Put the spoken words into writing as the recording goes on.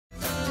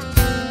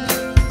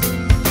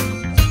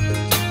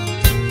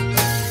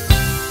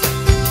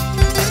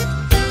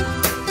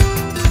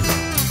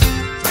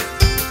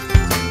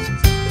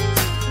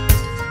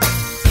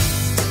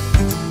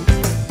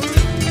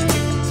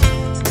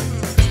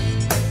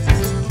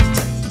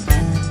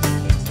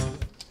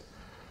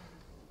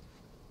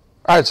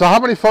All right, so how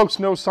many folks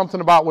know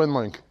something about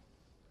Winlink?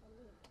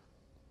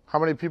 How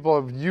many people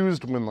have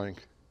used Winlink?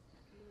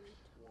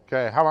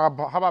 Okay, how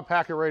about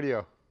packet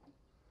radio?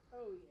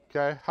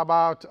 Okay, how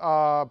about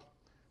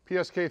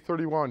PSK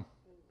 31?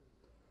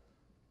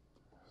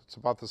 It's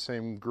about the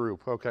same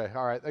group. Okay,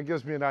 all right, that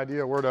gives me an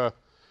idea where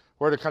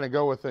to kind of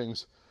go with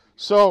things.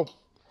 So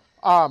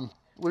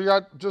we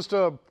got just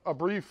a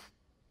brief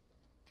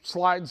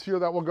slides here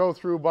that we'll go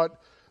through,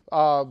 but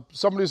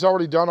somebody's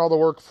already done all the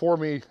work for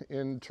me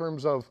in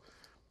terms of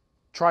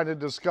trying to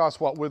discuss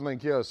what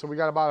Winlink is. So we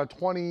got about a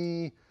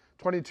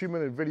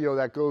 22-minute video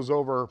that goes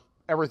over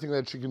everything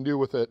that you can do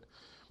with it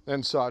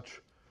and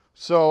such.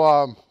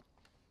 So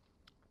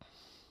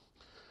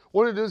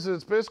what it is,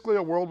 it's basically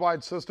a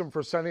worldwide system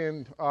for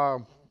sending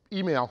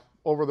email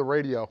over the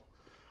radio.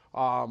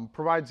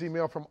 Provides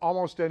email from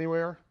almost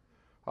anywhere.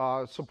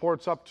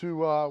 Supports up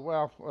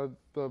to,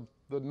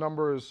 the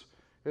number is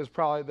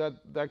probably,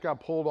 that got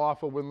pulled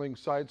off a Winlink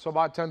site. So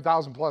about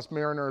 10,000 plus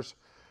mariners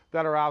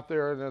that are out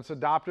there, and it's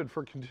adopted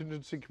for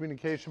contingency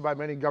communication by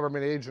many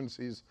government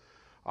agencies.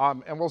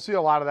 And we'll see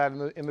a lot of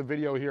that in the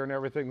video here and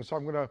everything. So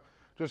I'm going to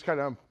just kind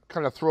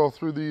of throw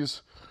through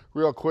these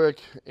real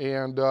quick,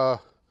 and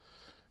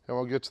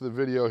we'll get to the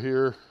video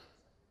here.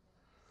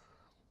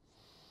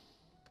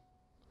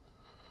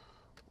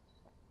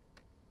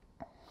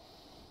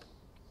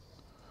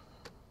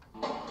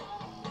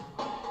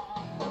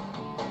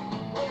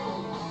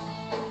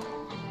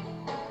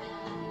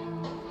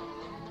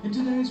 In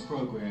today's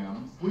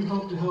program, we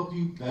hope to help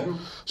you better.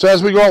 So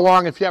as we go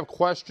along, if you have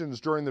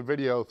questions during the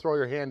video, throw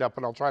your hand up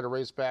and I'll try to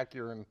race back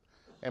here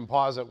and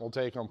pause it and we'll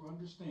take them.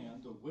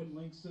 Understand the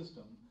Winlink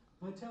system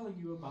by telling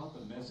you about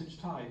the message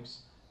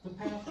types, the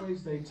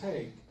pathways they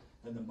take,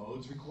 and the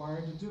modes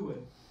required to do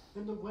it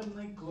in the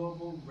Winlink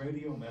Global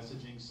Radio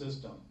Messaging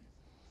System.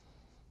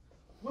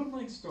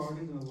 Winlink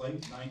started in the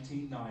late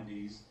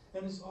 1990s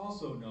and is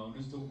also known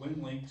as the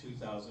Winlink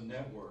 2000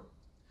 network.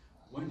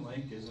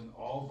 Winlink is an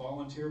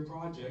all-volunteer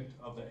project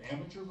of the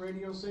Amateur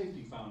Radio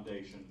Safety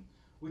Foundation,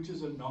 which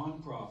is a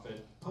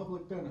non-profit,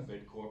 public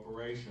benefit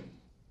corporation.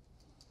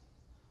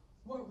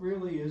 What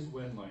really is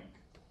Winlink?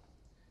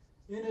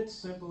 In its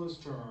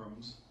simplest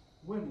terms,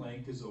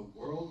 Winlink is a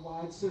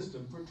worldwide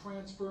system for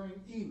transferring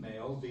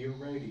email via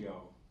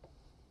radio.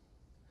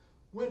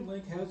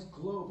 Winlink has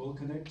global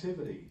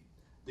connectivity.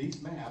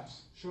 These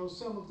maps show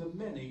some of the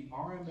many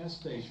RMS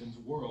stations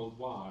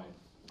worldwide.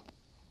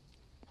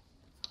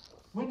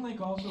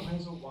 Winlink also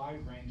has a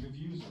wide range of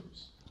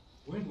users.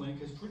 Winlink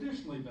has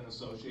traditionally been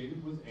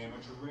associated with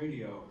amateur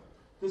radio.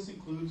 This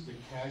includes the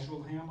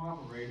casual ham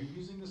operator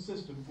using the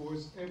system for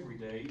his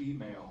everyday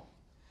email.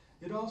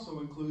 It also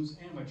includes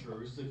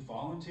amateurs that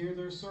volunteer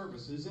their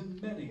services in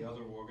many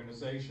other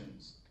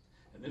organizations.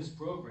 In this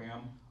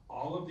program,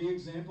 all of the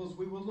examples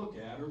we will look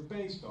at are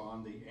based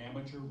on the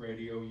amateur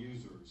radio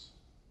users.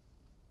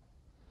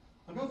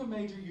 Another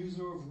major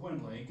user of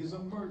Winlink is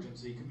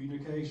emergency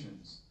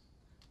communications.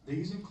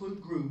 These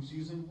include groups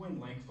using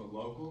Winlink for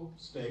local,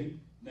 state,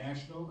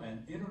 national,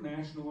 and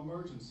international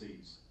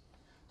emergencies.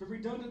 The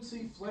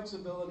redundancy,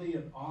 flexibility,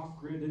 and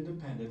off-grid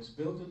independence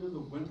built into the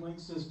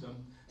Winlink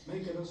system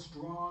make it a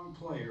strong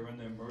player in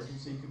the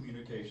emergency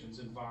communications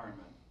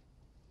environment.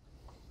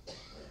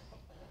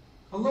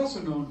 A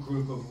lesser-known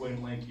group of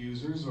Winlink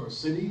users are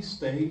city,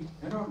 state,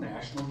 and our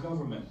national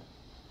government.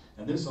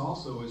 And this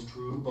also is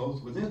true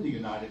both within the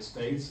United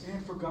States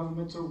and for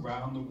governments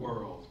around the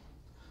world.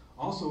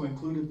 Also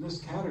included in this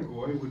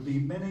category would be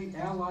many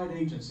allied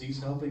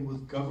agencies helping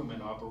with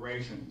government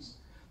operations.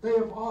 They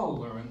have all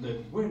learned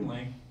that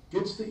Winlink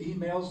gets the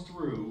emails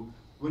through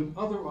when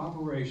other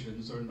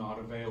operations are not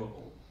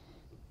available.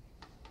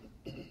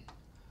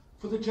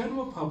 For the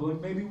general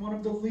public, maybe one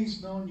of the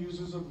least known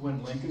users of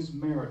Winlink is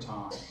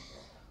maritime.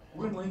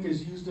 Winlink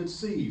is used at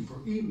sea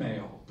for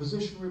email,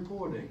 position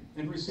reporting,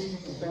 and receiving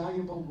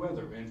valuable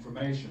weather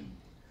information.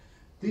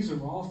 These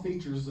are all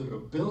features that are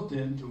built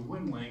into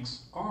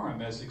Winlink's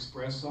RMS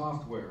Express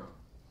software.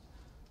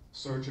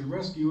 Search and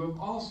Rescue have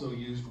also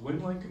used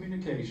Winlink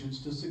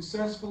communications to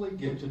successfully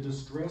get to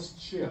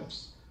distressed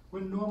ships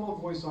when normal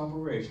voice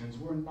operations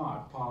were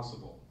not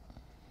possible.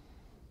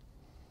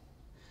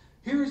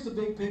 Here is the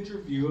big picture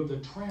view of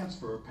the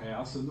transfer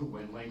paths in the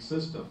Winlink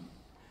system.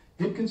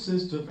 It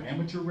consists of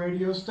amateur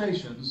radio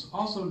stations,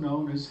 also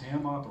known as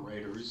ham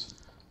operators,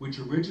 which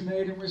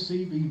originate and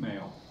receive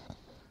email,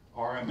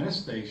 RMS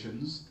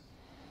stations,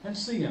 and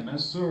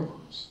CMS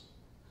servers.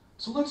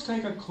 So let's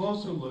take a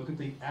closer look at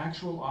the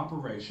actual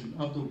operation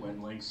of the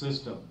Winlink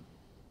system.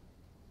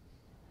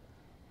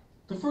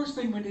 The first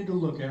thing we need to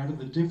look at are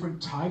the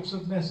different types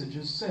of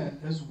messages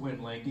sent as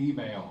Winlink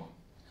email.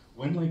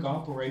 Winlink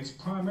operates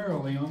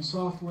primarily on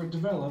software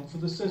developed for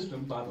the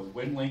system by the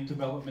Winlink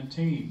development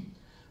team.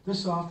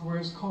 This software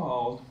is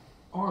called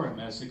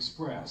RMS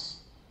Express.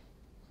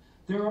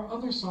 There are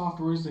other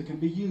softwares that can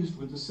be used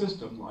with the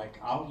system like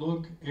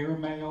Outlook,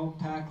 Airmail,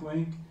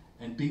 Packlink,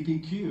 and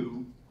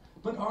BPQ,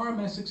 but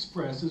RMS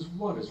Express is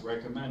what is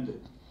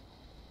recommended.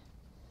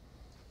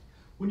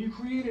 When you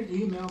create an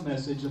email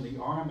message in the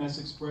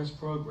RMS Express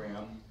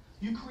program,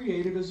 you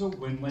create it as a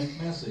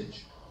Winlink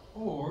message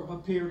or a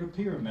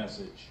peer-to-peer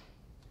message.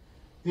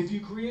 If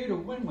you create a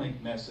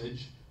Winlink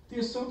message, the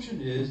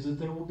assumption is that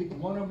there will be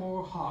one or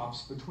more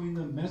hops between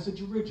the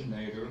message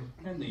originator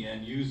and the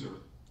end user.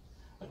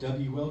 A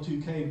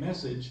WL2K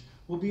message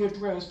will be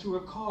addressed to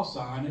a call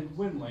sign at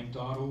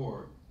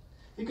winlink.org.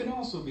 It can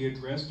also be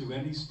addressed to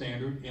any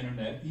standard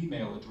internet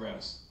email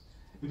address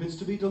if it's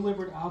to be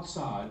delivered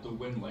outside the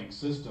Winlink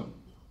system.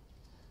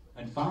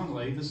 And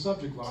finally, the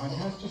subject line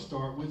has to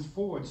start with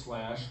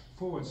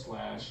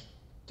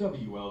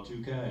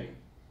 //WL2K.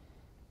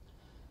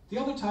 The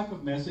other type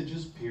of message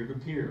is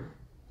peer-to-peer.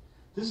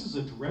 This is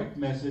a direct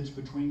message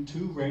between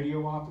two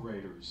radio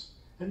operators.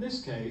 In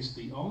this case,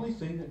 the only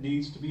thing that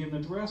needs to be in the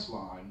address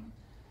line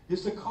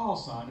is the call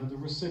sign of the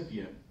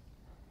recipient.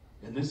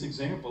 In this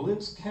example,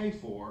 it's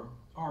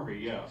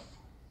K4REF.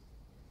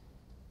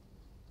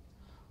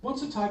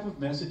 Once a type of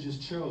message is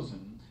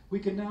chosen, we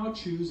can now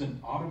choose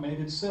an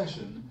automated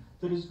session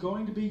that is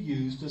going to be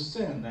used to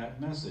send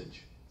that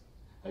message.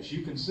 As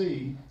you can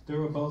see,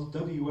 there are both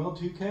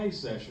WL2K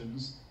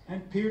sessions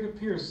and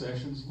peer-to-peer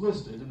sessions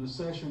listed in the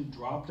session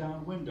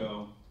drop-down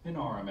window in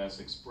RMS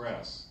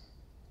Express.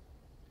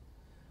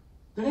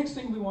 The next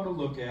thing we want to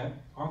look at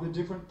are the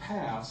different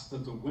paths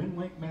that the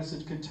Winlink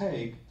message can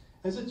take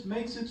as it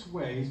makes its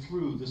way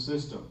through the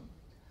system.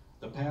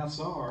 The paths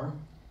are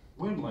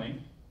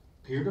Winlink,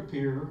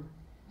 peer-to-peer,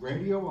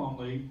 radio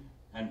only,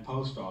 and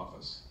post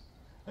office.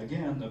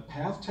 Again, the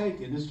path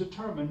taken is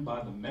determined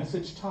by the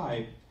message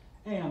type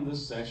and the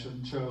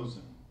session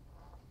chosen.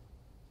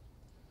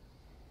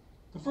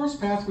 The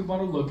first path we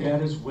want to look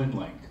at is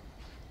Winlink.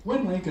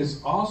 Winlink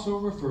is also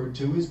referred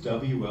to as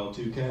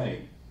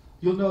WL2K.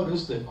 You'll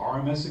notice that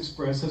RMS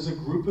Express has a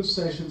group of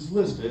sessions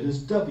listed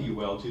as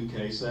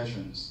WL2K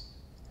sessions.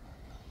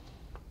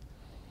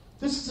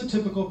 This is a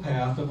typical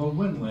path of a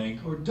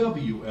Winlink or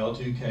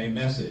WL2K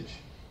message.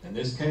 In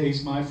this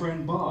case, my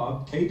friend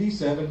Bob,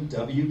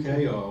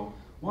 KD7WKO,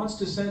 wants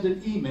to send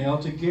an email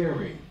to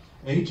Gary,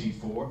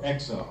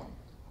 AG4XO.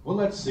 Well,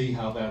 let's see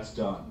how that's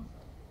done.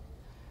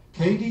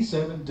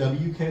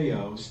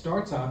 KD7WKO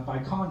starts out by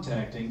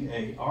contacting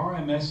a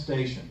RMS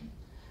station.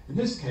 In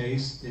this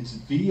case, it's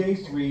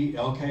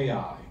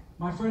VA3LKI,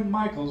 my friend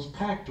Michael's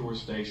pack door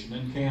station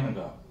in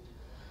Canada.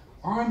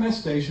 RMS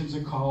stations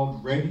are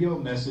called radio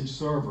message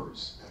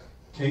servers.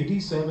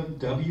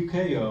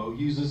 KD7WKO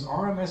uses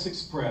RMS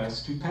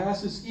Express to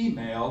pass its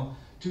email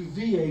to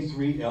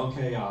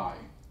VA3LKI.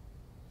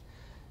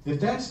 If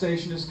that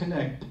station is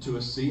connected to a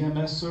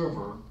CMS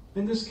server,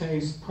 in this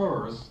case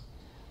Perth,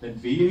 then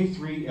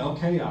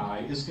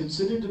VA3LKI is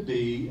considered to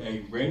be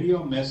a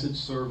radio message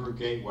server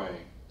gateway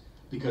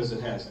because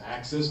it has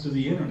access to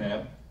the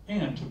internet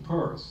and to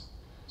Perth.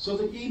 So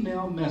the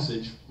email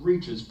message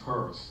reaches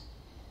Perth.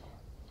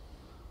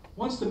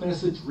 Once the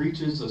message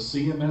reaches a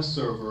CMS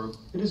server,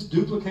 it is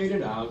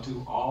duplicated out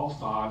to all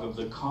 5 of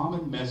the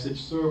common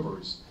message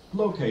servers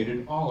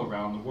located all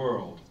around the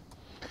world.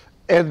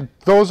 And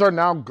those are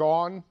now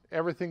gone.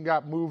 Everything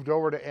got moved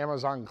over to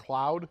Amazon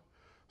Cloud.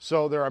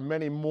 So there are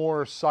many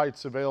more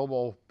sites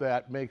available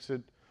that makes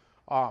it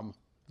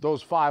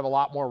those 5 a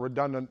lot more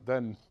redundant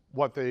than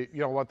what they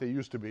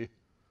used to be.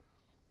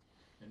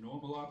 In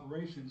normal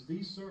operations,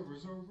 these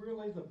servers are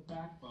really the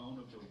backbone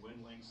of the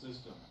Winlink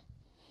system.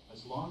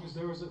 As long as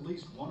there is at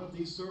least one of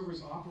these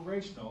servers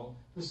operational,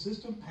 the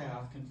system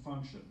path can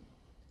function.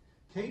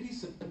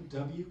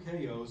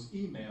 KD7WKO's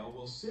email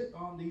will sit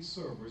on these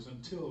servers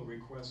until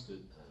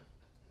requested.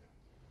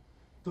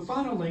 The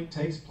final link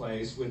takes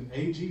place when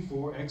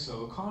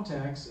AG4XO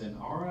contacts an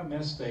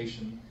RMS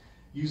station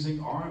using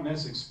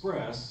RMS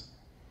Express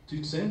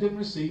to send and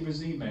receive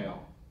his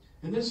email.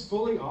 In this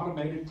fully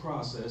automated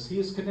process, he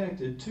is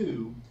connected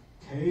to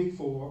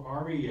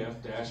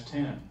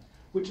K4REF-10,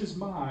 which is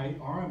my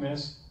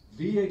RMS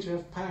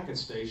VHF packet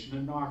station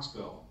in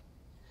Knoxville.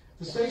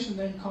 The station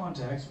then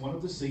contacts one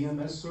of the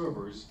CMS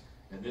servers,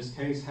 in this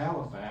case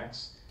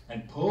Halifax,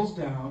 and pulls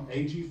down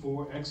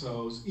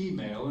AG4XO's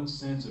email and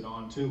sends it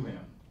on to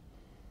him.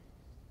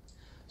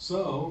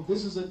 So,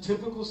 this is a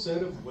typical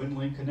set of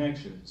Winlink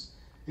connections.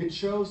 It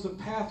shows the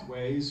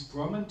pathways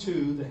from and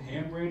to the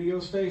ham radio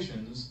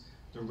stations,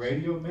 the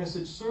radio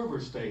message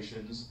server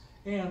stations,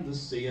 and the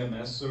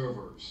CMS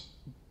servers.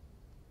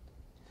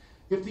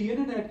 If the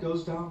internet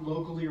goes down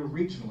locally or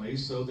regionally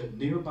so that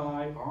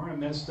nearby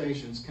RMS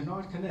stations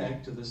cannot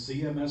connect to the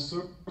CMS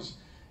servers,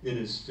 it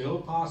is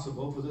still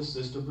possible for the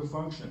system to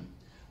function.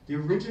 The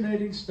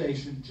originating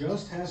station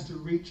just has to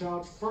reach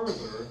out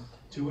further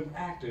to an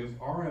active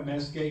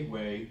RMS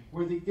gateway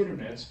where the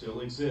internet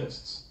still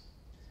exists.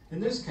 In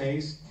this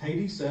case,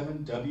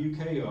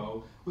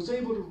 KD7WKO was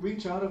able to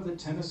reach out of the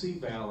Tennessee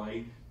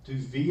Valley to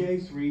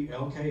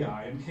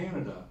VA3LKI in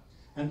Canada,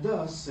 and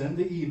thus send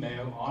the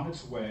email on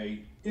its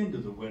way into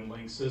the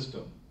Winlink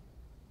system.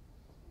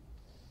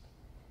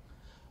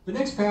 The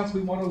next path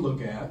we want to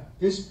look at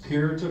is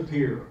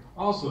peer-to-peer,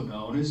 also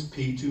known as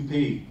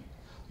P2P.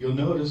 You'll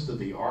notice that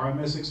the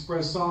RMS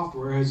Express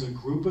software has a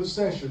group of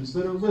sessions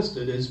that are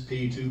listed as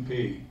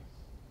P2P.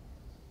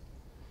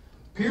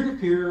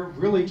 Peer-to-peer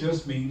really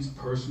just means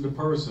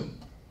person-to-person.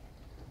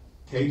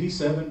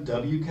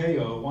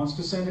 KD7WKO wants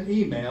to send an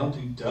email to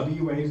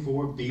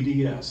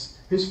WA4BDS,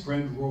 his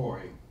friend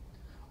Roy.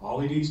 All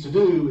he needs to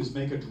do is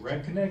make a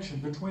direct connection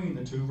between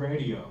the two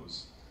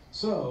radios.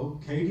 So,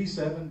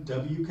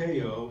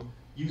 KD7WKO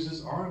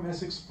uses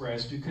RMS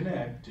Express to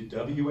connect to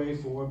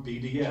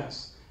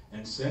WA4BDS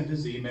and send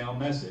his email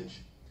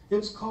message.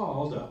 It's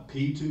called a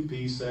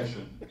P2P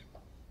session.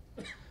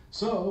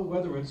 So,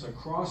 whether it's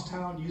across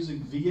town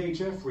using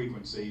VHF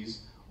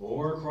frequencies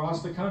or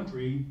across the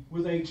country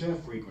with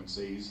HF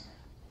frequencies,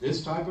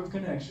 this type of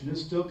connection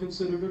is still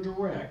considered a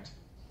direct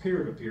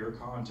peer-to-peer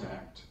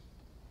contact.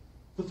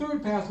 The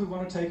third path we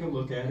want to take a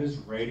look at is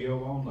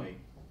radio only.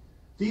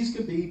 These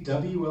could be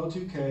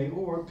WL2K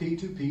or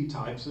P2P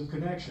types of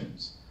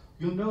connections.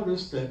 You'll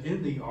notice that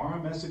in the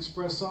RMS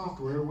Express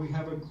software we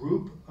have a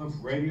group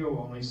of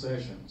radio-only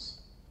sessions.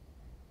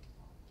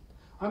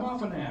 I'm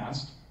often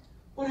asked,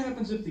 what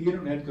happens if the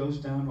internet goes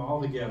down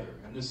altogether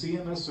and the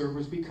CMS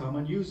servers become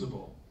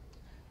unusable?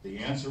 The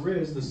answer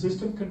is the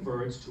system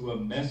converts to a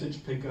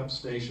message pickup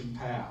station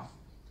path.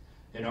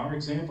 In our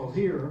example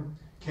here,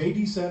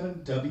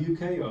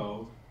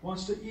 KD7WKO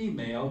wants to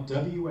email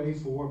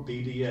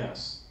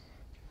WA4BDS.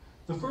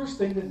 The first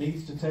thing that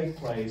needs to take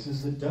place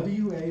is that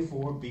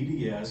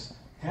WA4BDS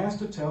has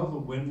to tell the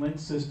Winlink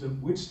system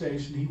which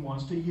station he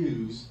wants to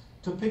use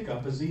to pick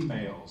up his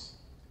emails.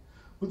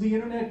 With the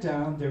internet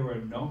down, there are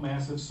no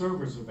massive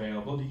servers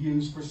available to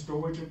use for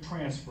storage and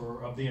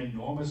transfer of the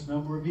enormous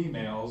number of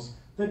emails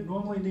that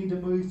normally need to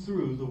move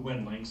through the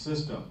Winlink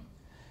system.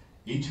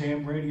 Each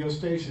ham radio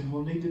station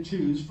will need to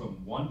choose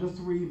from 1 to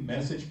 3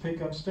 message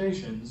pickup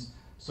stations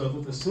so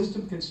that the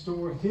system can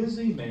store his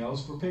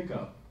emails for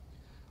pickup.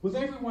 With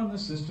everyone in the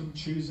system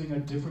choosing a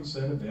different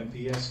set of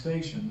MPS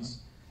stations,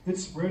 it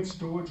spreads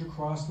storage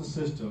across the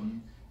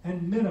system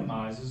and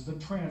minimizes the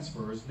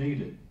transfers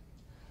needed.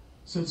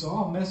 Since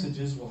all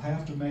messages will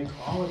have to make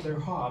all of their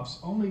hops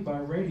only by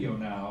radio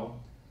now,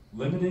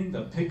 limiting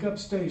the pickup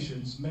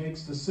stations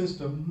makes the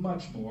system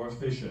much more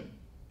efficient.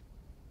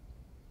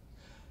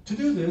 To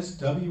do this,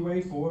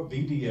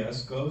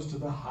 WA4BDS goes to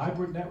the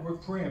hybrid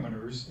network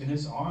parameters in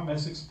its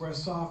RMS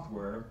Express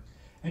software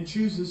and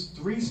chooses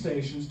 3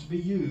 stations to be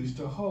used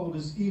to hold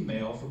his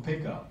email for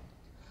pickup.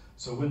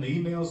 So when the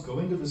emails go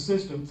into the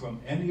system from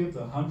any of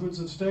the hundreds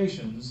of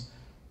stations,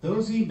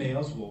 those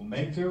emails will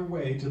make their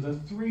way to the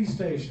 3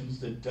 stations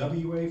that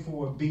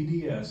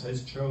WA4BDS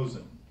has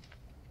chosen.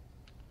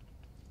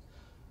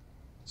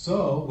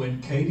 So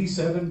when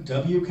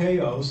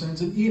KD7WKO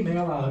sends an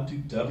email out to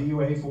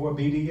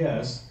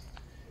WA4BDS,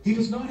 he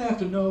does not have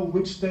to know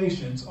which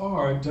stations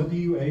are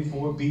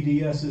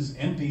WA4BDS's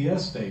MPS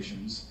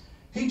stations.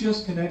 He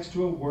just connects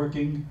to a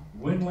working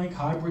Winlink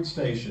hybrid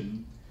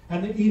station,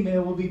 and the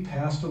email will be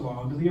passed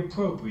along to the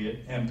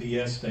appropriate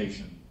MPS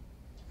station.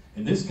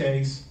 In this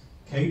case,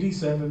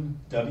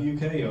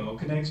 KD7WKO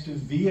connects to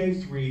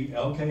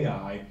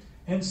VA3LKI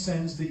and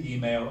sends the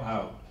email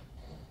out.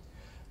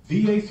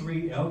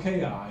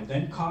 VA3LKI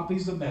then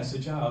copies the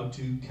message out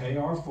to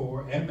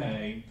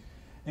KR4MA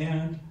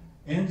and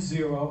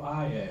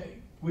N0IA,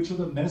 which are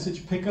the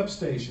message pickup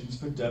stations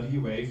for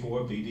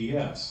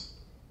WA4BDS.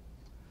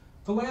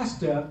 The last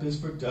step is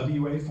for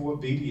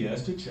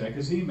WA4BDS to check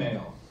his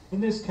email,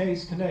 in this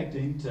case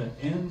connecting to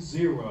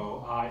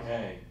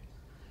N0IA,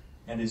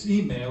 and his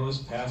email is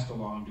passed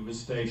along to his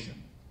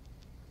station.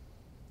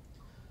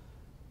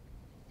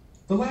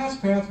 The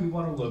last path we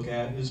want to look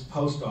at is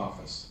post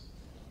office.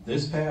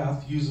 This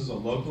path uses a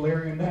local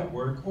area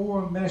network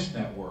or a mesh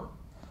network.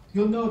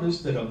 You'll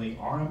notice that on the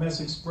RMS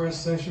Express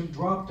session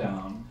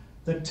drop-down,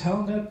 the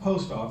Telnet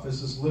post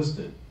office is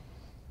listed.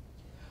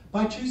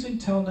 By choosing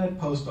Telnet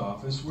post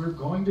office, we're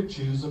going to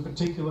choose a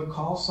particular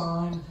call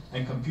sign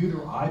and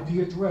computer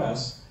IP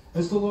address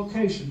as the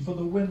location for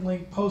the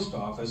Winlink post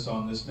office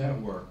on this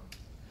network.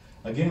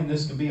 Again,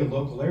 this can be a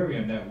local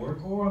area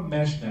network or a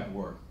mesh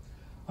network.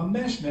 A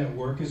mesh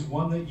network is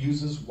one that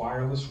uses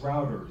wireless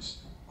routers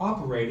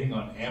operating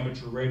on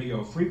amateur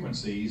radio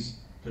frequencies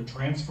to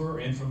transfer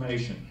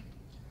information.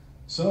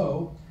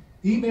 So,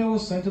 email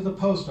is sent to the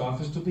post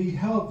office to be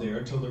held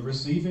there till the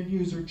receiving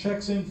user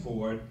checks in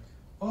for it,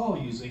 all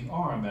using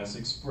RMS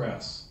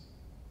Express.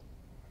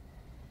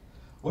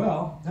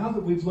 Well, now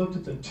that we've looked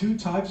at the 2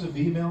 types of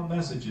email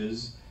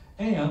messages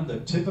and the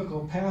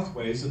typical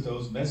pathways that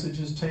those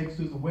messages take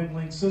through the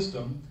Winlink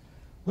system,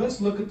 let's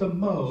look at the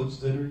modes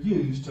that are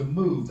used to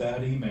move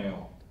that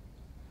email.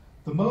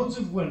 The modes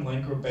of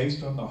Winlink are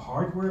based on the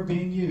hardware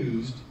being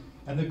used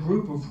and the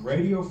group of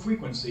radio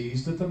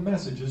frequencies that the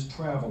messages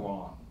travel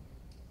on.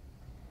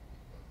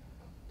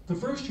 The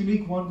first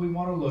unique one we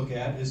want to look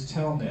at is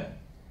Telnet.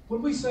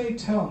 When we say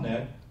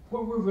Telnet,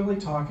 what we're really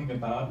talking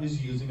about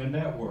is using a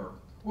network,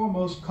 or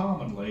most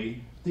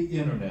commonly, the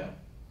internet.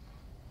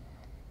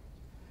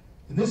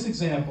 In this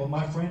example,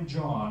 my friend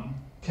John,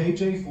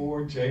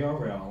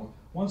 KJ4JRL,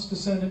 wants to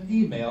send an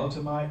email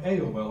to my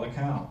AOL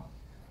account,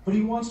 but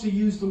he wants to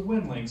use the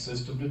Winlink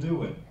system to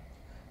do it.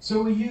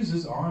 So he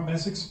uses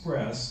RMS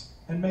Express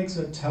and makes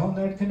a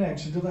telnet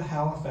connection to the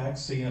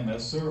Halifax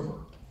CMS server.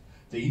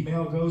 The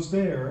email goes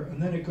there,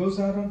 and then it goes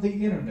out on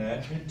the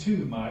internet and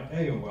to my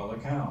AOL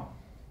account.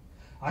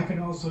 I can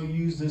also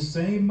use this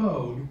same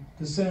mode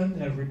to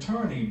send and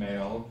return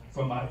email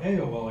from my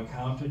AOL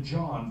account to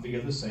John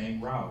via the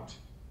same route.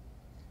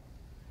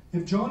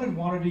 If John had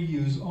wanted to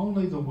use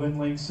only the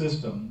Winlink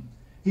system,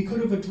 he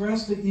could have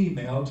addressed the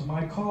email to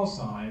my call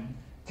sign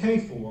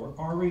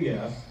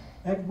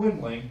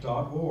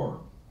K4REF@winlink.org.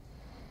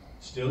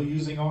 Still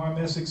using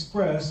RMS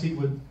Express, he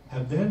would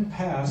have then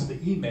passed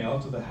the email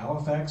to the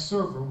Halifax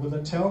server with a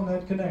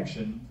telnet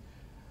connection.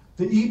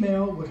 The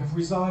email would have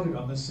resided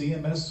on the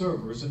CMS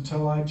servers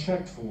until I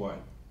checked for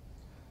it.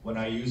 When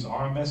I use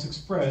RMS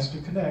Express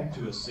to connect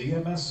to a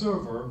CMS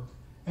server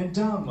and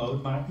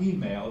download my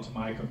email to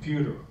my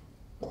computer.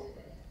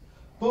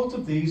 Both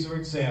of these are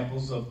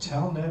examples of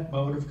telnet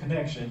mode of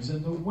connections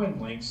in the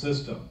Winlink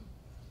system.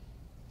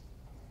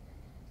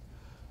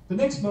 The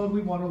next mode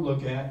we want to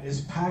look at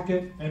is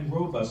packet and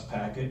robust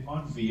packet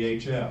on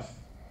VHF.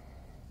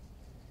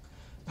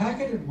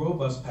 Packet and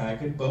robust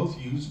packet both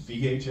use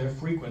VHF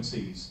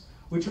frequencies,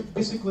 which are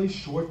basically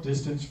short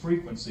distance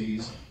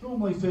frequencies,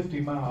 normally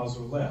 50 miles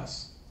or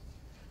less.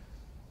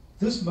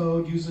 This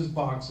mode uses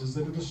boxes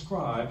that are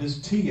described as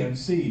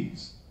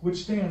TNCs,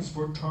 which stands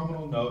for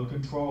Terminal Node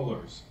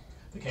Controllers.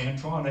 The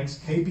Cantronics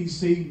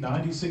KBC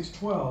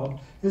 9612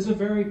 is a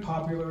very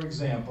popular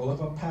example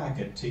of a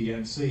packet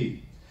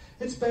TNC.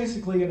 It's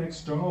basically an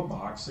external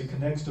box that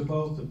connects to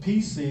both the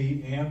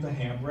PC and the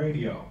ham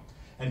radio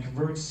and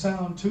converts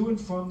sound to and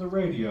from the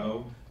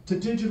radio to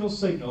digital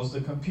signals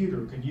the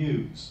computer can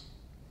use.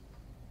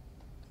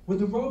 With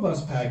the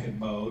robust packet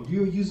mode,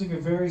 you're using a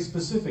very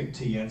specific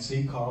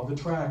TNC called the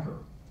tracker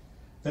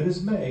that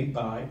is made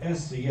by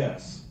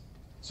SCS.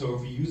 So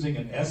if you're using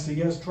an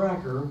SCS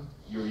tracker,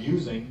 you're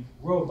using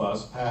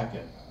robust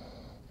packet.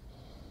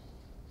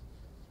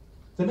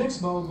 The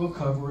next mode we'll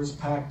cover is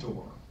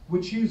PACTOR,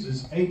 which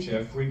uses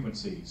HF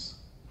frequencies.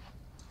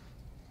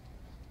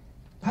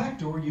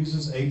 PACTOR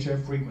uses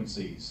HF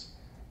frequencies.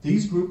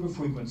 These group of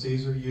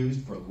frequencies are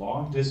used for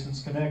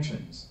long-distance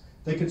connections.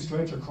 They can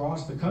stretch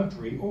across the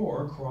country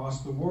or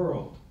across the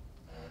world.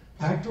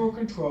 PACTOR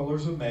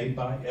controllers are made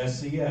by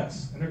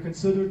SCS and are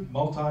considered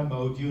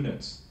multi-mode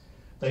units.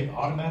 They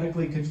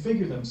automatically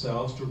configure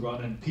themselves to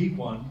run in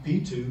P1,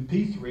 P2,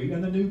 P3,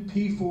 and the new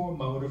P4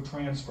 mode of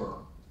transfer.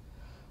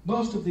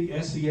 Most of the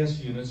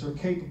SCS units are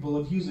capable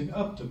of using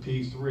up to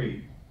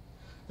P3.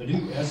 The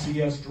new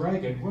SCS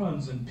Dragon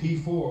runs in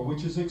P4,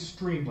 which is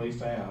extremely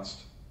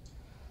fast.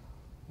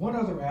 One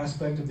other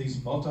aspect of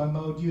these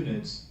multi-mode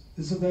units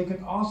is that they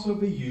can also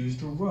be used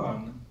to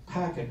run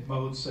packet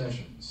mode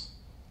sessions.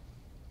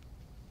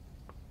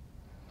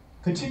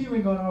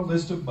 Continuing on our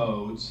list of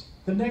modes,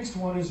 the next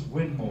one is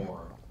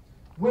WinMore.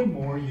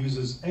 WinMore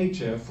uses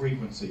HF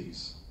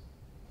frequencies.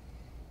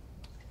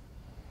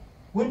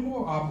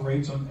 WinMore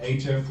operates on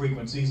HF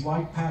frequencies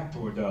like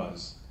PACTOR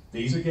does.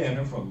 These again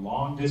are for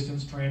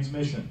long-distance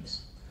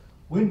transmissions.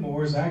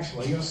 WinMore is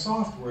actually a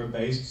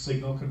software-based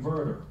signal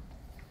converter.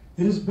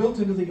 It is built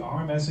into the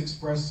RMS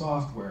Express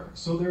software,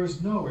 so there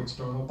is no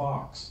external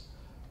box.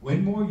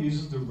 WinMore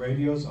uses the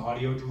radio's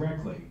audio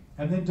directly,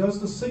 and then does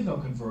the signal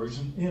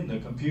conversion in the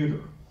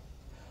computer.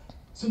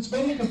 Since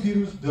many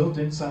computers'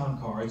 built-in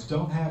sound cards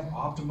don't have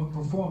optimum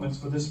performance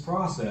for this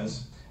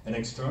process, an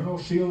external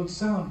shielded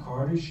sound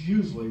card is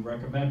usually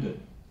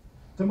recommended.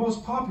 The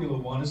most popular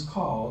one is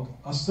called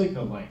a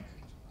SignalLink.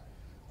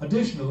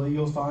 Additionally,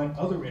 you'll find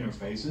other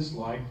interfaces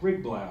like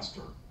Rig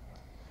Blaster.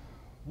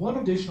 One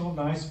additional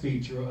nice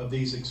feature of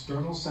these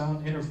external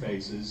sound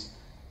interfaces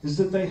is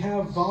that they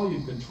have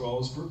volume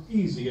controls for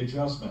easy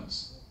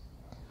adjustments.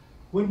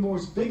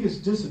 WinMore's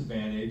biggest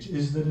disadvantage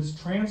is that it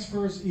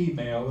transfers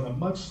email at a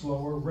much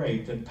slower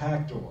rate than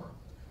PACTOR,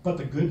 but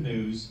the good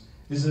news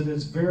is that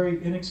it's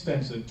very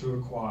inexpensive to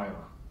acquire.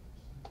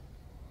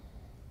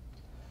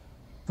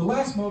 The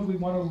last mode we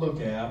want to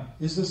look at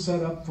is the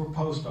setup for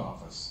post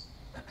office.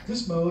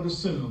 This mode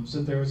assumes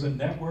that there is a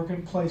network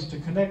in place to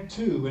connect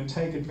to and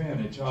take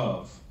advantage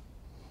of.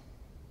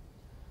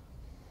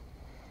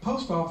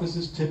 Post office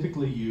is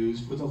typically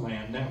used with a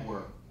LAN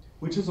network,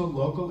 which is a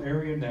local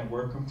area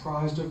network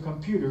comprised of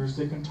computers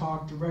that can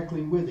talk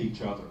directly with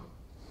each other.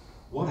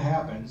 What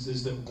happens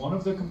is that one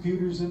of the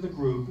computers in the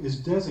group is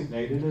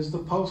designated as the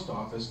post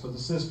office for the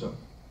system.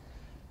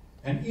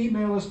 An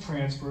email is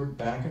transferred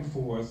back and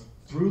forth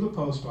through the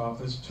post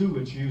office to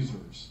its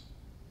users.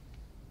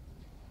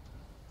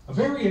 A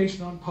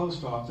variation on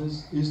post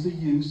office is the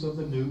use of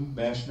the new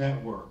mesh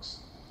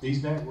networks.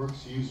 These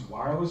networks use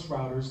wireless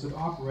routers that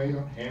operate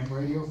on ham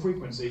radio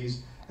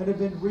frequencies and have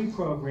been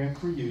reprogrammed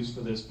for use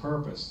for this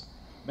purpose.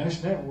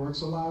 Mesh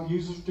networks allow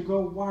users to go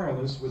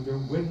wireless with their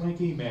Winlink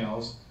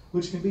emails,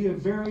 which can be a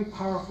very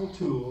powerful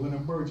tool in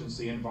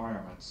emergency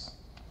environments.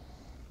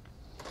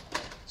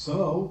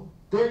 So,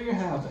 there you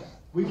have it.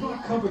 We've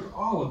not covered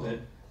all of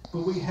it,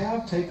 but we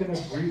have taken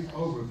a brief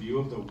overview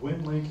of the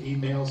Winlink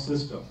email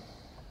system.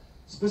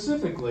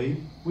 Specifically,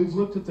 we've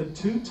looked at the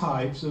two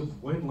types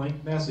of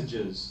Winlink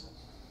messages.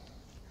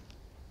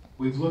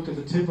 We've looked at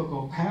the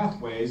typical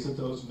pathways that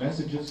those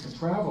messages can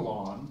travel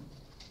on.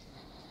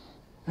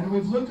 And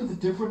we've looked at the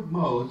different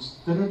modes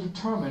that are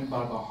determined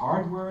by the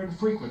hardware and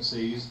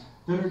frequencies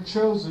that are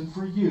chosen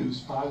for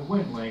use by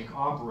Winlink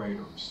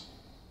operators.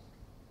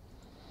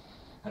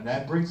 And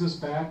that brings us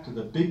back to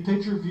the big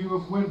picture view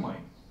of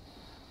Winlink.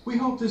 We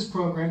hope this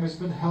program has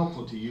been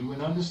helpful to you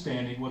in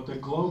understanding what the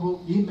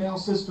global email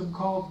system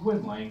called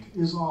Winlink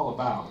is all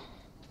about.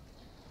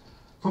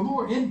 For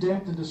more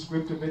in-depth and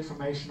descriptive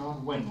information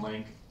on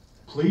Winlink,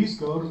 please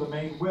go to the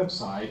main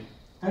website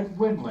at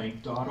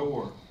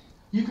winlink.org.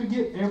 You can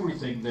get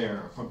everything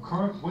there, from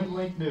current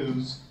Winlink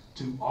news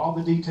to all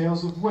the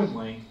details of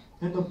Winlink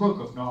in the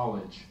Book of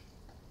Knowledge.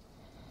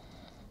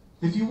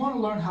 If you want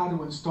to learn how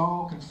to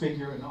install,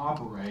 configure, and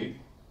operate.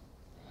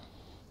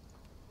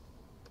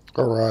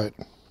 All right.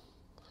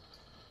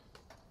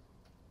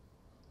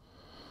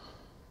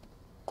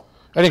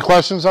 Any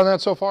questions on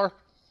that so far?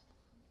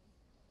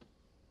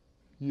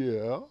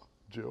 Yeah,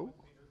 Joe?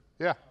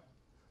 Yeah.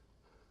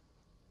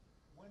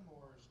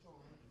 Winmore is still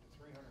limited to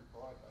 300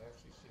 baud by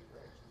FCC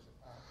regs, is it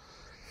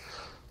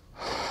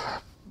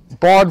not?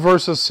 Baud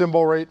versus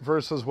symbol rate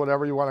versus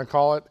whatever you want to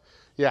call it.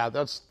 Yeah,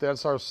 that's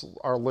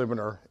our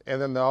limiter.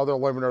 And then the other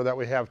limiter that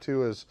we have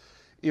too is,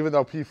 even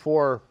though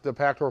P4, the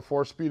Pactor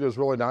 4 speed is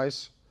really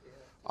nice,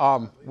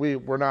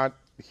 we're not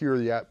here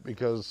yet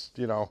because,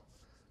 you know,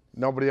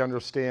 nobody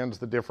understands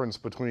the difference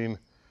between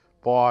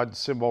baud,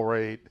 symbol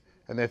rate,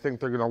 and they think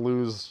they're going to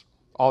lose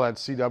all that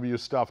CW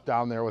stuff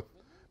down there with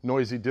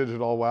noisy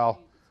digital.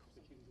 Well,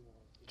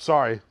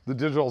 sorry, the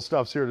digital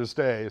stuff's here to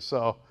stay.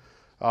 So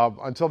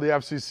until the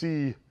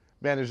FCC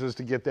manages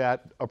to get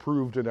that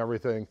approved and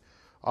everything,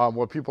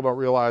 what people don't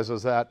realize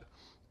is that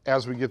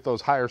as we get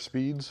those higher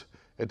speeds,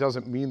 it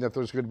doesn't mean that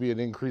there's going to be an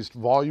increased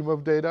volume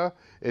of data.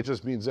 It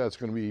just means that it's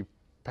going to be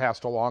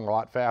passed along a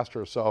lot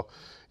faster. So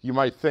you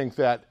might think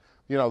that,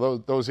 you know,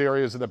 those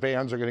areas of the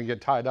bands are going to get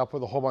tied up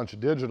with a whole bunch of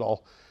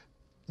digital.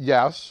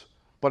 Yes,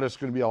 but it's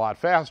going to be a lot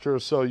faster.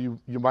 So you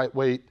might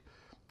wait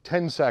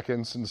 10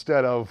 seconds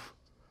instead of,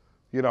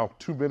 you know,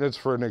 2 minutes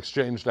for an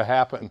exchange to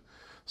happen.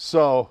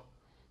 So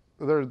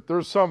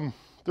there's some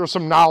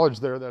knowledge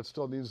there that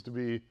still needs to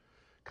be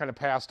kind of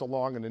passed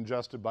along and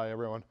ingested by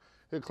everyone.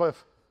 Hey,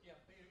 Cliff. Yeah,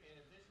 in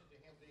addition to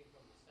him being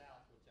from the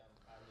South, which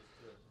I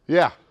understood.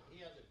 Yeah.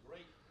 He has a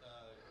great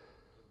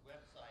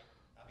website.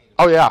 I mean,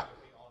 Oh, yeah. On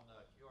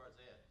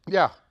QRZ.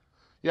 Yeah.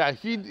 Yeah,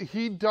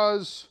 he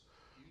does.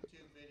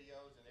 YouTube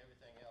videos and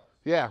everything else.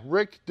 Yeah,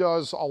 Rick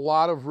does a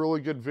lot of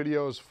really good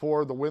videos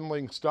for the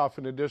Winlink stuff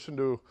in addition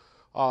to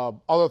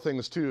other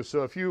things too.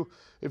 So if you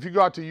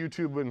go out to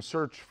YouTube and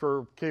search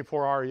for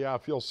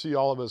K4REF, you'll see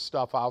all of his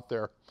stuff out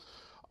there.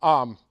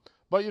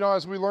 But, you know,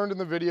 as we learned in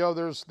the video,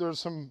 there's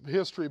some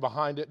history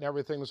behind it and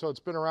everything, so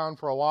it's been around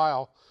for a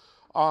while.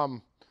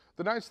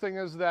 The nice thing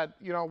is that,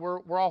 you know,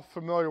 we're all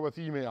familiar with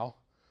email,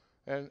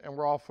 and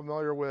we're all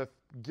familiar with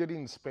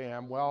getting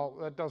spam. Well,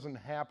 that doesn't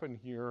happen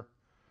here,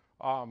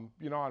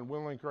 you know, on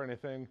Winlink or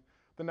anything.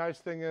 The nice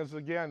thing is,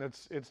 again,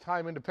 it's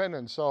time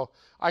independent, so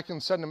I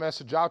can send a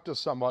message out to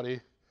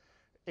somebody,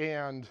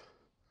 and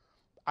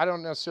I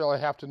don't necessarily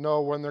have to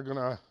know when they're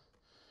going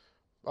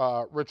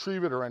to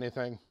retrieve it or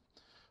anything.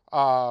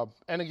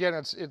 And again,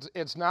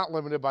 it's not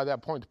limited by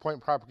that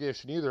point-to-point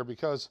propagation either,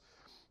 because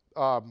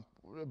by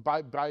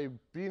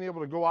being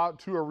able to go out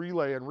to a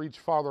relay and reach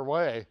farther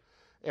away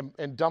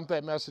and dump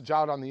that message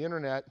out on the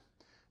internet,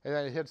 and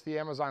then it hits the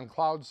Amazon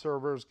cloud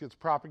servers, gets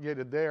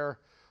propagated there,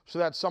 so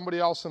that somebody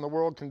else in the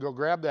world can go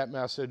grab that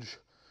message,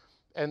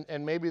 and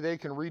maybe they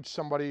can reach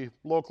somebody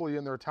locally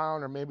in their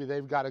town, or maybe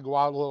they've got to go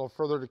out a little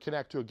further to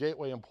connect to a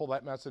gateway and pull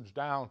that message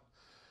down.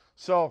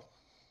 So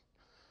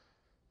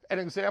an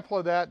example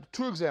of that,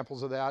 two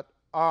examples of that,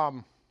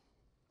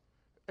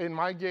 in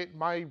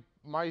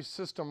my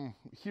system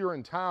here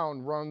in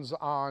town runs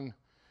on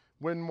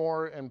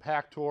Winmore and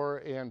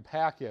Pactor and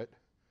Packet,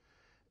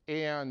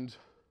 and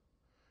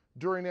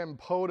during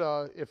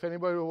MPOTA, if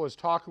anybody was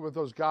talking with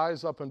those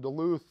guys up in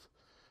Duluth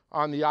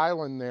on the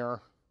island there, I'm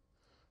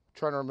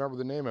trying to remember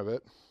the name of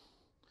it,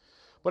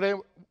 but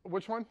anyway,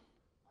 which one?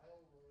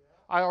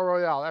 Isle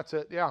Royale, that's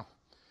it, yeah.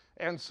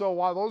 And so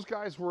while those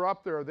guys were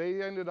up there,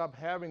 they ended up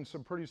having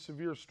some pretty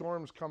severe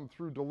storms come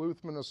through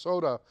Duluth,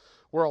 Minnesota,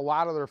 where a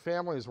lot of their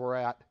families were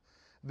at.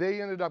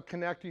 They ended up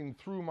connecting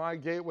through my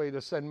gateway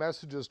to send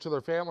messages to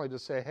their family to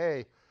say,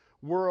 hey,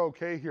 we're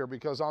okay here,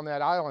 because on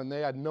that island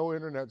they had no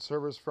internet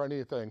service for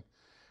anything.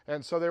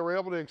 And so they were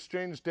able to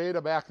exchange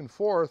data back and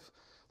forth,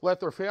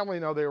 let their family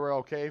know they were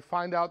okay,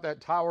 find out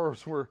that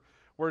towers were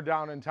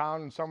down in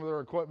town and some of their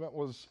equipment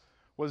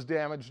was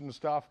damaged and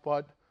stuff.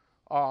 But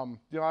you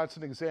know, that's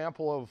an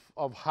example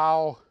of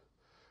how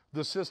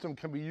the system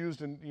can be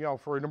used in, you know,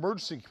 for an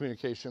emergency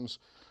communications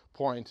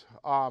point.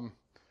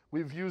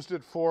 We've used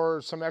it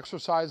for some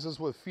exercises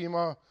with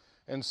FEMA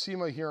and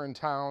SEMA here in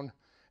town,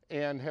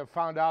 and have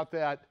found out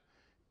that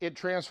it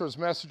transfers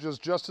messages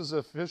just as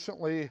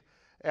efficiently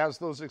as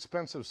those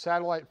expensive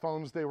satellite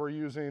phones they were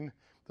using,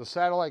 the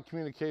satellite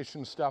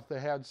communication stuff they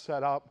had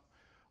set up,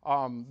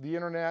 the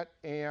internet,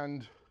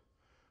 and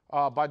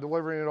by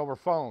delivering it over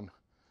phone.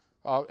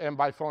 And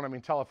by phone, I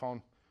mean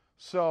telephone.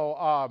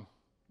 So,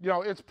 you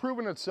know, it's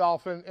proven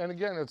itself, and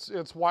again,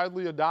 it's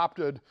widely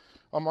adopted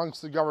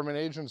amongst the government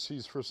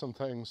agencies for some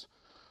things.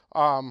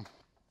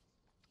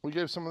 We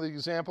gave some of the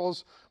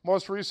examples.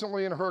 Most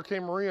recently in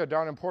Hurricane Maria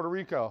down in Puerto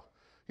Rico.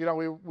 You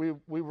know,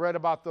 we read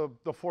about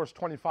the Force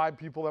 25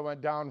 people that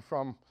went down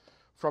from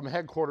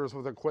headquarters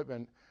with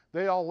equipment.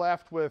 They all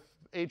left with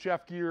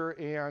HF gear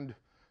and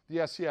the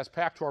SCS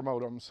Pactor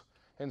modems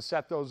and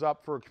set those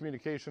up for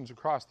communications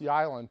across the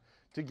island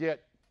to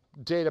get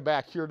data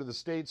back here to the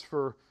States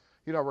for,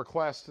 you know,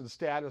 requests and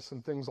status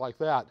and things like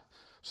that.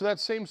 So that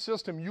same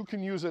system you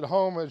can use at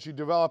home as you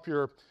develop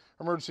your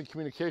emergency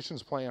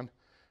communications plan.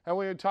 And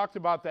we had talked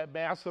about that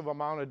massive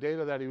amount of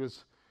data that he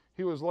was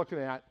looking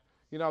at.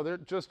 You know,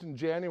 just in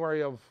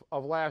January of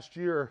last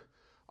year,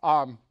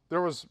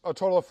 there was a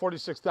total of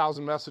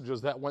 46,000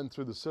 messages that went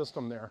through the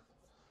system there.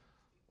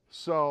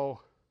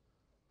 So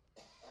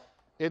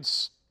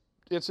it's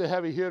a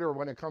heavy hitter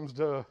when it comes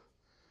to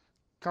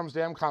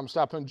EMCOM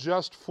stuff. And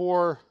just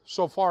for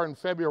so far in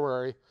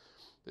February,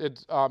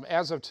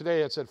 as of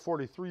today, it's at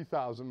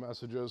 43,000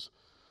 messages.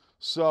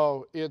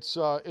 So it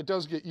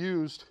does get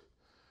used.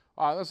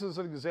 This is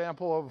an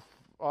example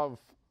of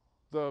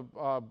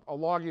a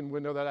logging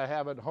window that I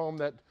have at home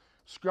that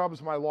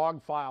scrubs my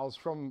log files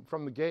from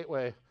the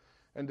gateway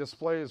and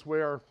displays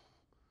where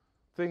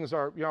things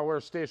are, you know, where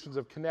stations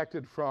have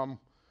connected from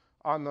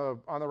on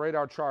the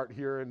radar chart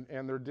here,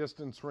 and their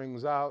distance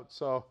rings out.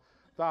 So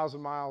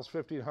 1,000 miles,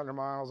 1,500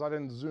 miles. I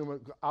didn't zoom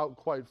it out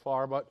quite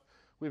far, but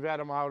we've had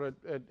them out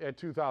at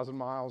 2,000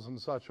 miles in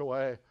such a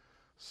way.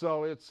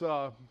 So it's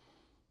a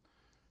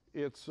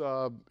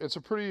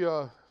pretty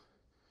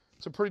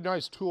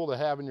nice tool to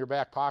have in your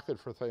back pocket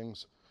for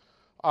things.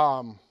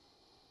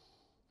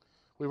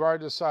 We've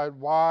already decided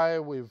why.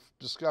 We've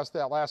discussed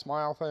that last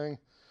mile thing.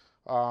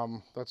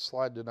 That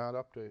slide did not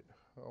update.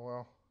 Oh,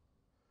 well,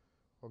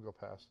 we'll go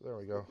past. There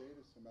we go. Is the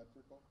data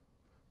symmetrical?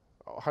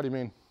 Oh, how do you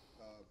mean?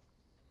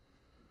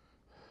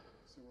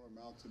 Similar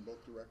amounts in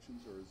both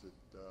directions, or is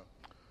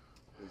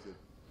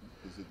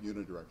it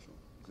unidirectional?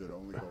 Does it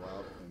only go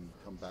out and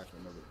come back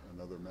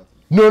another method?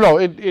 No.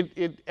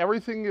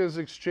 Everything is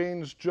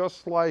exchanged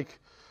just like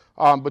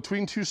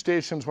between two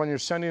stations. When you're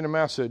sending a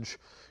message,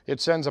 it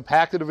sends a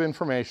packet of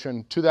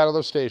information to that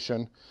other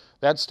station.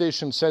 That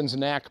station sends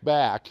an ACK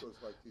back. So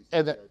it's like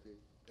And then,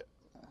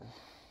 TCP/IP?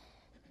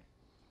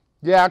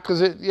 yeah,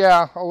 because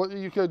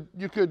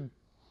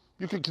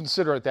you could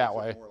consider it that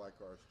way. More like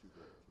ours,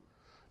 232.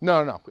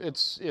 No.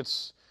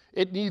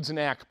 It needs an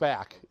ACK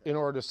back in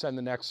order to send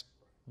the next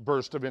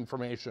burst of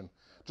information,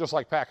 just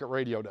like packet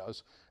radio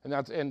does,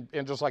 and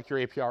just like your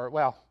APR.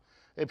 Well,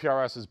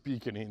 APRS is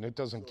beaconing. It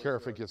doesn't care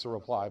if it gets a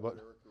reply, but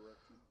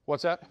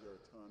what's that? Is there a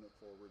ton of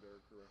forward error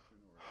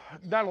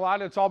correction? Not a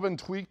lot. It's all been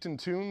tweaked and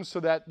tuned so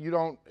that you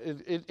don't.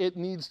 It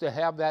needs to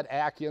have that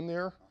ACK in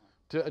there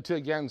to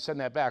again send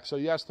that back. So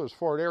yes, there's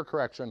forward error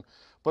correction,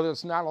 but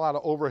it's not a lot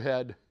of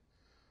overhead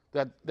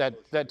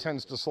that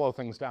tends to slow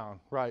things down,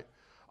 right?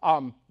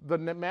 The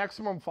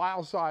maximum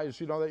file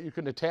size, you know, that you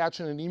can attach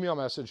in an email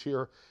message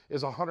here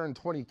is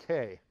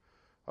 120K,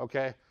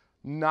 okay?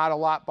 Not a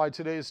lot by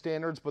today's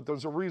standards, but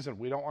there's a reason.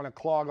 We don't want to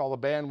clog all the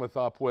bandwidth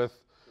up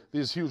with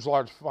these huge,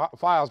 large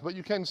files, but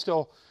you can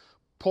still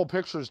pull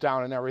pictures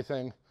down and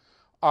everything.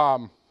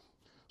 So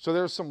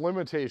there's some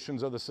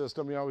limitations of the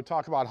system. You know, we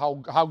talk about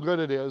how good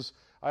it is.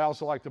 I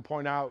also like to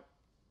point out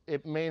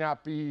it may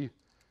not be,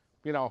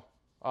 you know,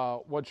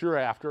 what you're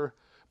after.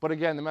 But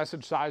again, the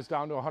message size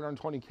down to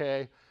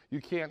 120K.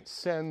 You can't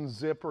send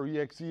zip or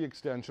exe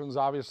extensions,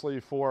 obviously,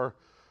 for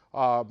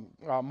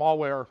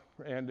malware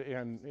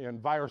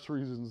and virus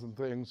reasons and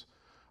things.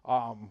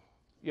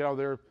 You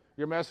know,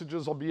 your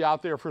messages will be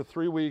out there for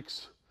 3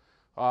 weeks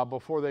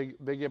before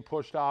they get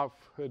pushed off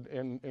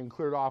and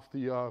cleared off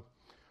the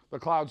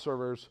cloud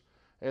servers.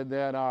 And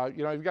then,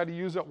 you know, you've got to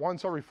use it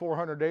once every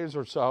 400 days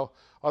or so.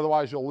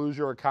 Otherwise, you'll lose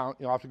your account.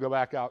 You'll have to go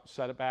back out,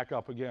 set it back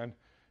up again,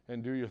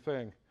 and do your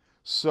thing.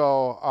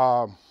 So,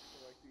 Like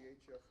the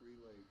HF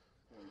relay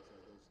points,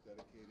 are those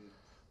dedicated?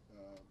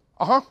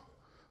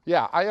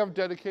 Yeah, I have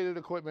dedicated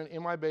equipment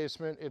in my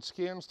basement. It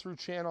scans through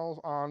channels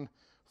on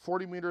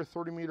 40 meter,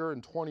 30 meter,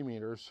 and 20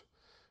 meters,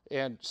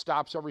 and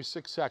stops every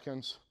 6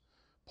 seconds,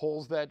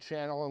 pulls that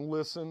channel and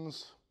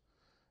listens,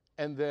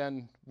 and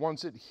then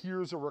once it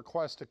hears a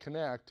request to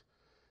connect,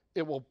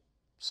 it will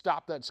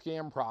stop that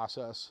scan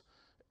process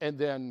and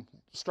then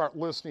start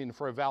listening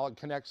for a valid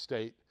connect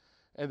state.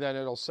 And then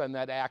it'll send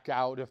that ACK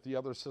out. If the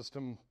other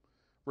system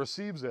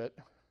receives it,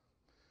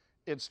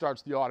 it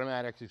starts the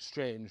automatic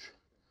exchange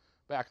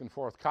back and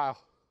forth. Kyle?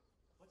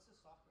 What's the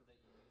software that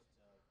you use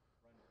to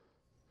run your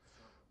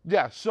server?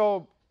 Yeah,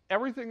 so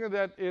everything of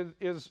that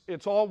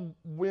it's all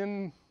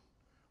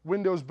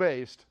Windows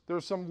based.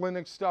 There's some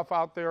Linux stuff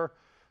out there.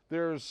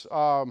 There's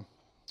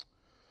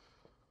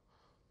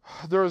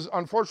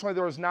unfortunately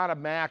there is not a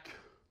Mac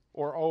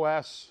or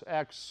OS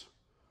X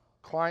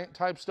client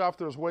type stuff.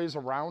 There's ways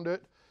around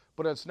it,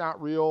 but it's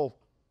not real.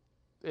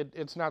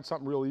 It's not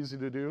something real easy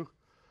to do.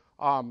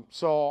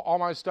 So all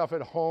my stuff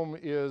at home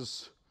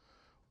is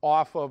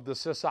off of the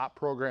SysOp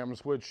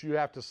programs, which you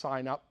have to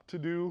sign up to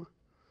do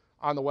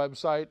on the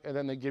website, and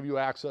then they give you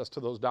access to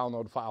those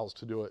download files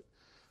to do it.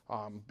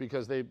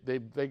 Because they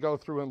go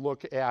through and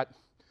look at,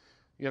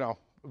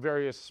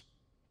 various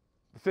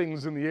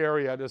things in the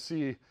area to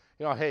see,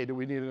 hey, do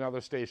we need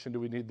another station? Do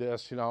we need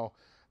this?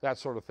 That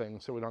sort of thing,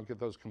 so we don't get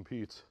those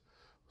competes.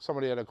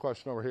 Somebody had a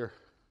question over here.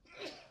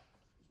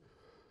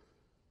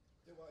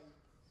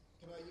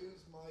 Can I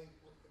use my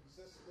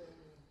existing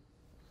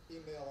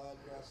email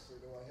address, or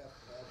do I have to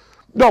have?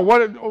 No,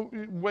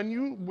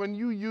 when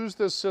you use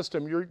this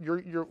system,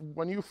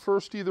 when you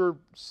first either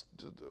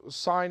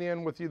sign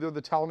in with either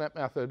the telnet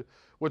method,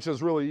 which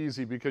is really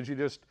easy because you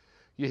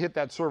hit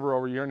that server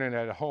over your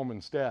internet at home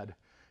instead.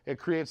 It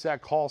creates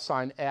that call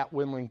sign at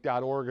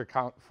winlink.org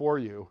account for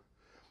you,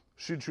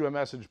 shoots you a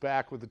message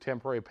back with a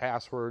temporary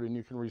password, and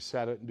you can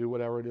reset it and do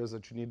whatever it is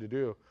that you need to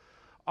do.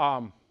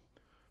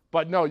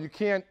 But no, you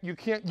can't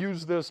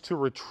use this to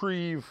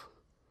retrieve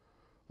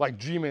like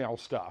Gmail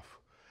stuff.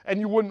 And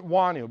you wouldn't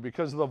want to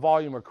because of the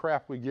volume of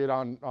crap we get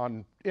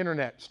on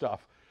internet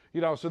stuff.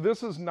 So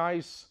this is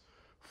nice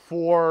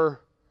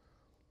for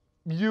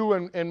you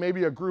and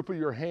maybe a group of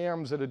your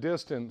hams at a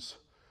distance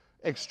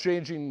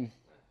exchanging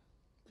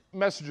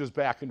messages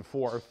back and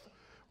forth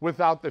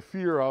without the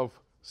fear of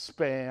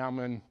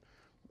spam and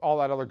all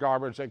that other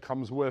garbage that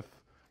comes with,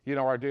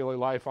 our daily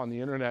life on the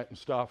internet and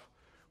stuff.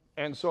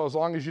 And so as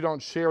long as you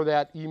don't share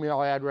that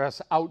email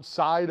address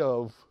outside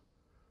of,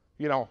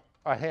 a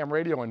ham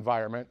radio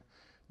environment,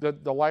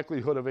 the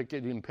likelihood of it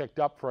getting picked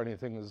up for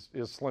anything is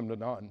slim to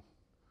none.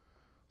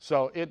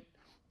 So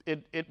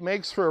it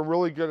makes for a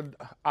really good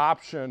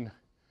option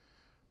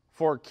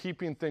for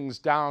keeping things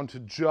down to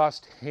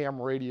just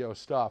ham radio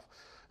stuff.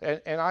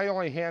 And I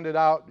only hand it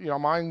out,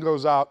 mine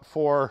goes out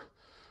for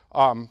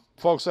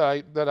folks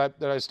that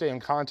I stay in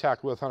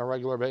contact with on a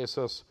regular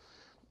basis,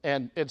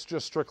 and it's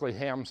just strictly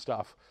ham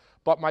stuff.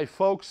 But my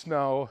folks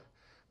know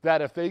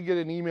that if they get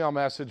an email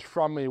message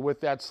from me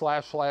with that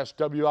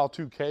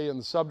 //WL2K in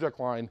the subject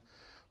line,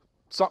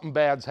 something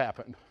bad's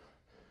happened,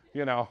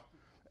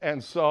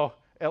 And so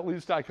at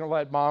least I can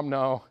let mom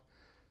know,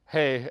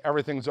 hey,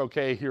 everything's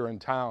okay here in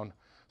town.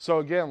 So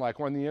again, like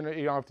when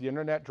if the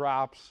internet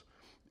drops,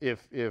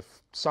 if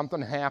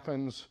something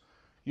happens,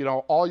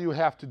 all you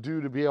have to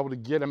do to be able to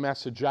get a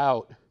message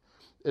out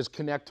is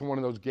connect to one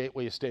of those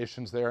gateway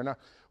stations there. Now,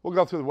 we'll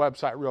go through the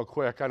website real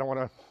quick. I don't want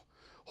to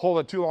hold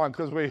it too long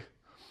because we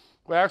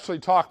actually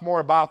talk more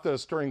about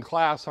this during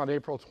class on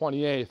April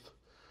 28th.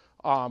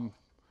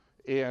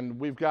 And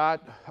we've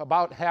got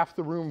about half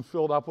the room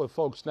filled up with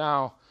folks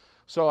now.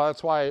 So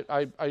that's why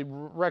I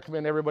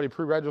recommend everybody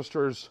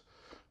pre-registers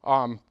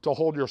to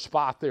hold your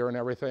spot there and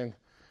everything.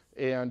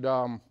 And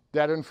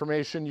that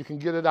information, you can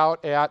get it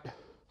out at,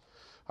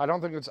 I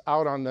don't think it's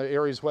out on the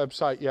Aries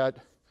website yet.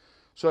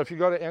 So if you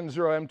go to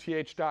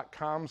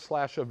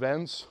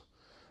N0MTH.com/events,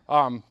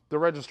 the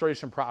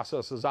registration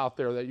process is out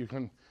there that you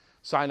can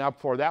sign up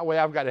for. That way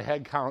I've got a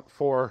head count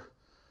for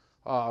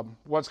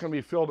what's going to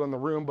be filled in the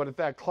room. But at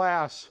that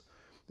class,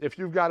 if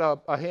you've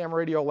got a ham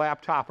radio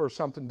laptop or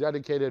something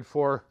dedicated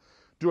for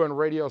doing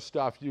radio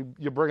stuff, you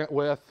bring it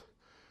with.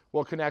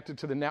 We'll connect it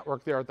to the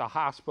network there at the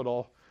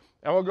hospital,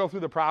 and we'll go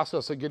through the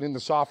process of getting the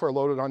software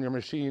loaded on your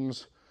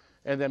machines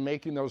and then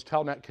making those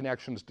telnet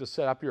connections to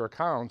set up your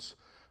accounts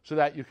so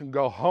that you can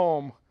go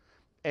home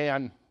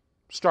and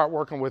start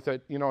working with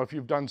it. If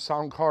you've done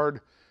sound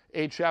card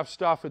HF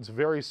stuff, it's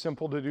very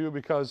simple to do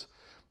because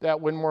that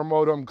Winmore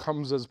modem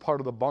comes as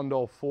part of the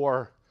bundle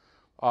for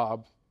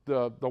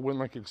the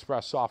Winlink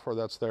Express software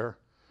that's there.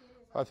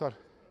 I thought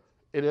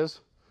it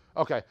is?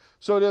 Okay,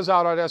 so it is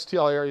out on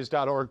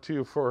stlareas.org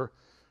too for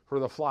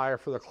the flyer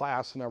for the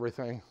class and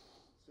everything.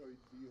 So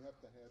do you have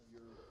to have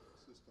your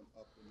system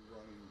up and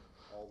running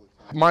all the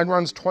time? Mine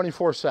runs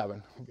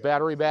 24/7, okay.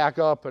 Battery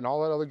backup and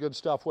all that other good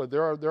stuff.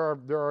 There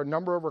are a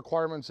number of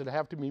requirements that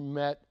have to be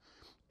met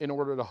in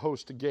order to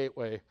host a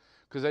gateway,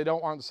 because they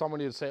don't want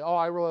somebody to say, oh,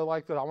 I really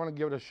like that, I want to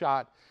give it a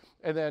shot,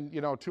 and then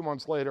 2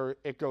 months later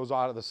it goes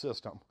out of the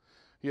system.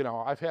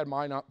 I've had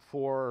mine up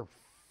for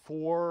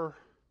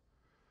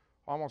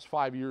almost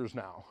 5 years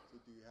now. So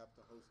do you have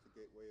to host a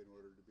gateway in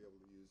order to be able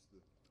to use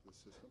the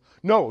system?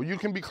 No, you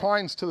can be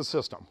clients to the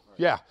system.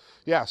 Right.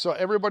 Yeah. So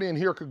everybody in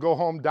here could go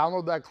home,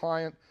 download that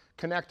client,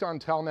 connect on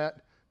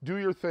Telnet, do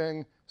your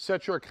thing,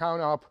 set your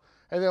account up,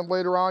 and then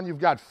later on you've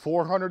got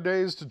 400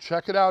 days to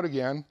check it out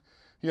again,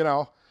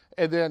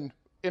 and then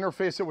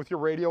interface it with your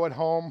radio at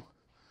home,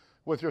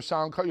 with your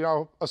sound,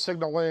 a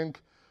Signal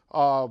Link,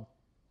 why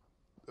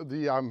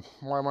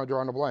am I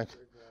drawing a blank?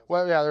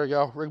 Well, yeah, there you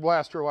go. Rig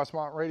Blaster,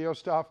 Westmont radio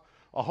stuff,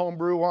 a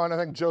homebrew one. I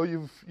think, Joe,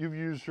 you've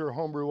used your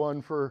homebrew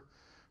one for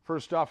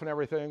stuff and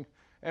everything.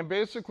 And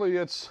basically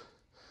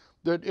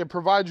it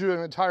provides you an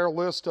entire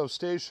list of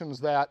stations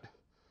that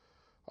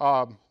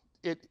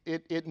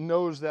it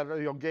knows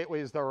that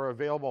gateways that are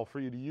available for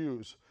you to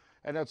use.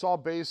 And it's all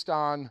based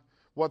on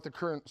what the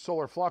current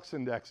solar flux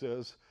index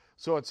is.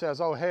 So it says,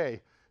 oh,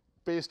 hey,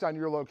 based on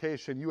your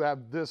location, you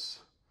have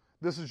this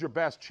is your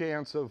best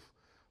chance of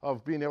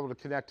of being able to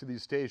connect to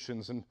these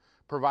stations and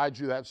provide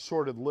you that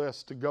sorted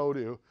list to go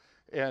to.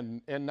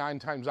 And 9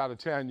 times out of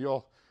 10,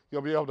 you'll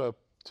be able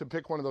to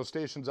pick one of those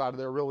stations out of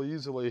there really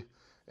easily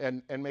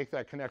and make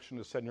that connection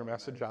to send your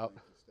message out.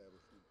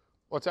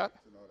 What's that?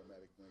 It's an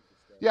automatic link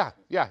Yeah,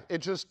 yeah, it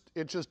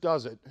just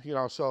does it, you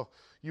know. So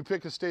you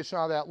pick a station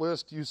out of that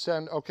list, you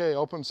send, okay,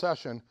 open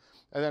session,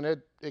 and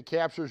then it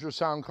captures your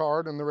sound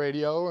card and the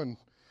radio and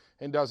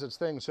does its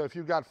thing. So if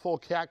you've got full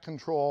CAT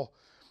control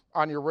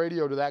on your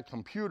radio to that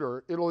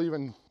computer, it'll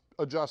even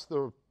adjust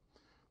the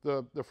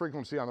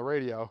frequency on the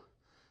radio,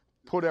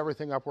 put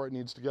everything up where it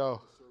needs to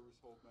go. service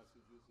hold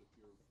messages if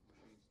your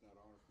machine's not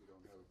on, if we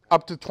don't have a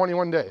Up to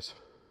 21 days,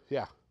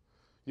 yeah.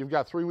 You've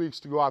got 3 weeks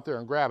to go out there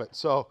and grab it.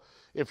 So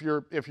if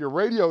your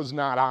radio's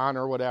not on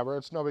or whatever,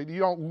 it's no big. You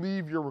don't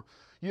leave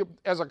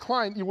as a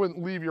client, you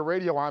wouldn't leave your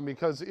radio on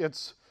because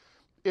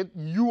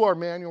you are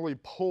manually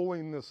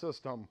pulling the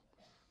system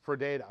for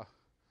data,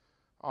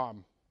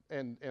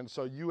 and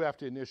so you have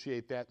to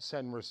initiate that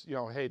send. You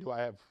know, hey, do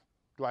I have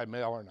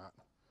mail or not?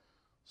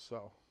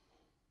 So,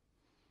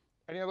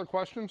 any other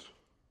questions?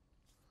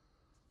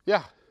 Yeah.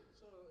 So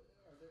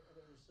are there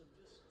some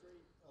just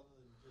straight, other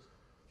than just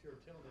pure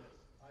telnet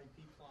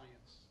IP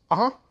clients?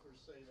 Uh-huh. For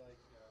say like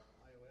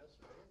iOS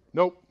or Android?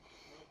 Nope.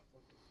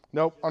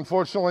 Nope.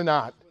 Unfortunately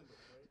not.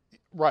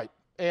 Right.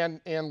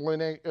 And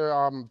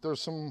Linux.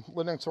 There's some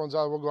Linux ones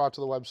out. We'll go out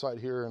to the website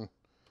here and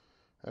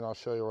I'll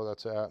show you where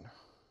that's at. Looks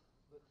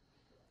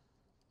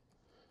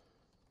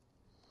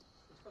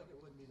like it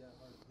wouldn't be that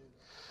hard to do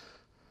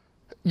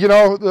that. You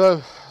know,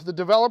 the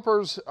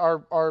developers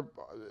are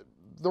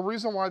the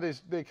reason why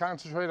they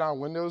concentrate on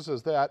Windows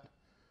is that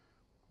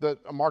the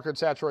market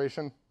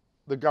saturation,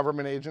 the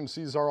government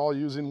agencies are all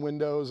using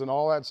Windows and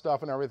all that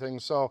stuff and everything.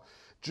 So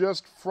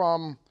just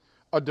from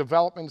a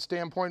development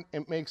standpoint,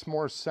 it makes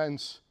more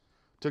sense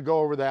to go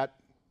over that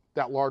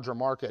larger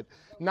market.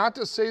 Not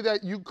to say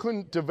that you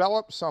couldn't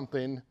develop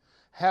something,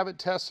 have it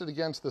tested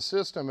against the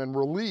system and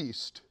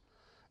released,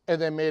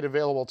 and then made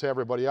available to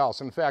everybody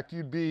else. In fact,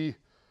 you'd be,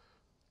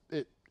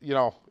 you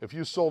know, if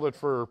you sold it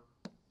for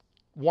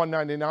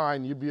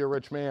 $199, you'd be a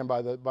rich man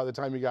by the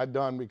time you got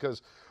done,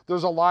 because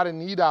there's a lot of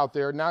need out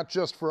there, not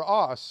just for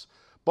us,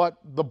 but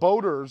the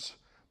boaters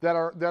that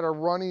are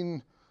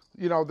running,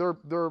 you know,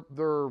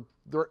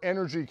 they're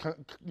energy,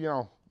 you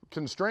know,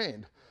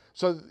 constrained.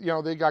 So, you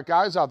know, they got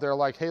guys out there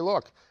like, hey,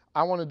 look,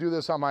 I want to do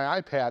this on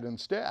my iPad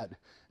instead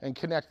and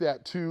connect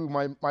that to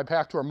my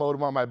Pactor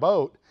modem on my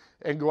boat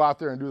and go out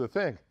there and do the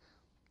thing.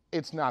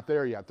 It's not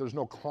there yet. There's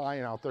no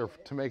client out there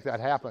to make that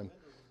happen.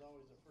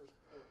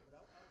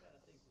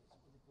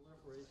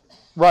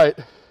 Right.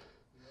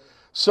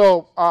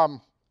 So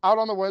out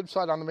on the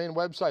website, on the main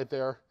website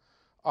there,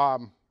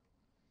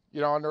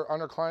 you know,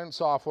 under client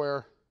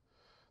software,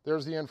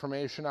 there's the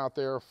information out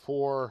there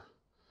for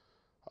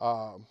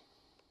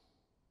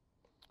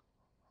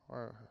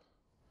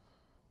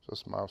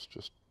this mouse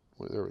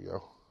there we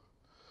go.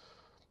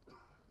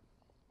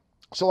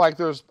 So like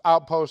there's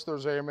Outpost,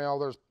 there's Airmail,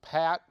 there's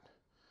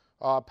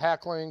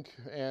PAClink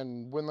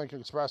and Winlink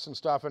Express and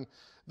stuff, and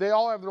they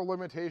all have their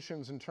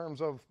limitations in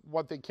terms of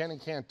what they can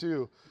and can't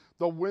do.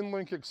 The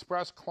Winlink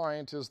Express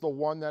client is the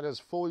one that is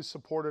fully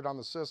supported on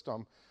the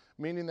system,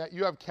 meaning that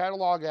you have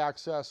catalog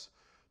access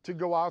to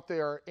go out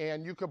there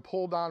and you can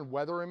pull down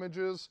weather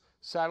images,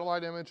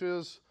 satellite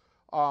images,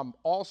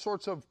 all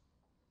sorts of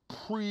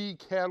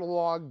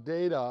pre-catalog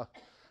data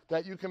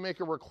that you can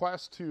make a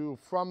request to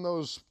from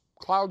those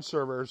cloud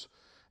servers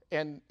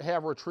and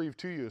have retrieved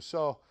to you.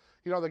 So,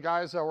 you know, the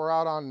guys that were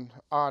out on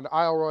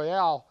Isle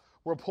Royale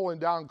were pulling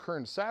down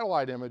current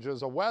satellite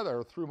images of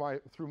weather through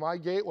my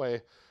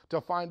gateway to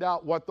find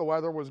out what the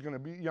weather was going to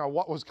be, you know,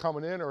 what was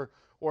coming in or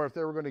if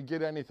they were going to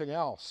get anything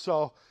else.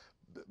 So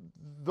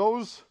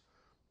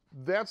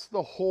that's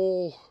the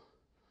whole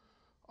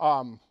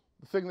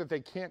thing that they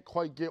can't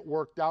quite get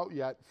worked out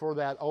yet for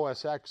that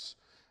OSX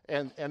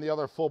and the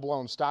other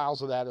full-blown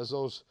styles of that is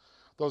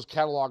those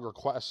catalog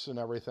requests and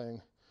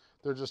everything.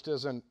 There just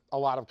isn't a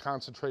lot of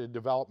concentrated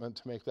development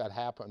to make that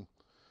happen.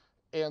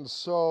 And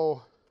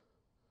so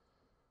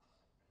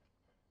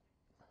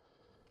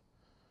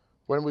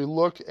when we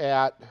look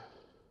at,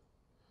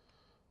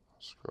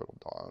 scroll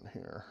down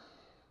here.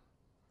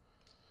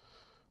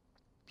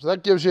 So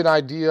that gives you an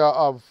idea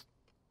of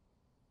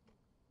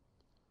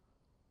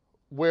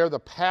where the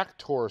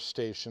Pactor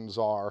stations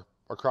are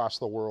across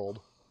the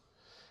world.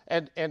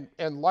 And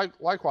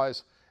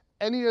likewise,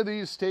 any of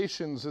these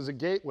stations is a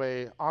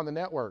gateway on the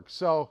network.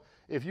 So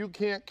if you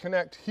can't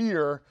connect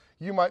here,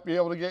 you might be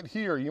able to get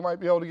here. You might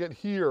be able to get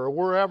here or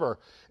wherever.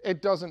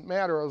 It doesn't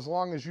matter as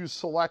long as you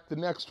select the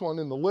next one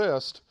in the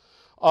list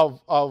of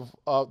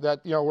that,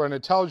 you know, when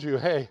it tells you,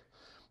 hey,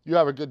 you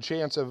have a good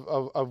chance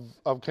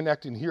of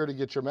connecting here to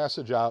get your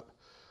message out.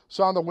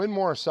 So on the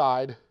Winmore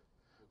side,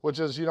 which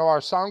is, you know,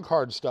 our sound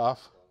card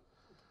stuff,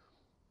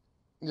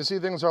 you see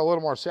things are a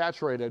little more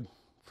saturated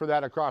for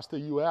that across the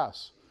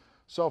US.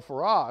 So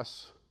for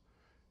us,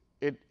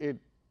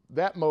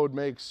 that mode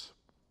makes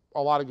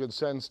a lot of good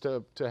sense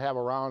to have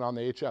around on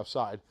the HF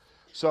side.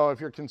 So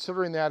if you're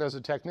considering that as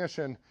a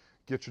technician,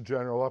 get your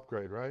general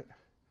upgrade, right?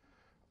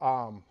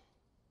 I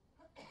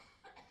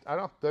don't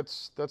know.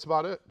 That's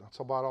about it. That's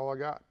about all I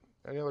got.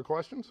 Any other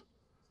questions?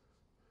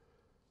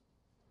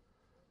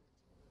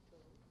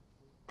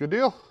 Good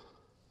deal.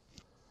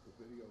 The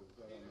video, is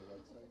that on the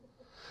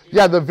website?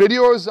 Yeah, the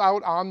video is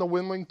out on the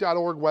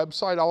winlink.org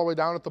website all the way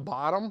down at the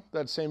bottom,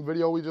 that same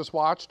video we just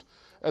watched,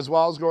 as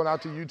well as going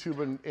out to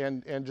YouTube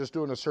and just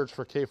doing a search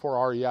for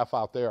K4REF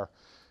out there.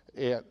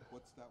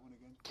 What's that one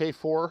again?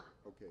 K4,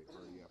 Okay,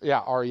 or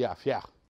yeah. yeah, REF, yeah.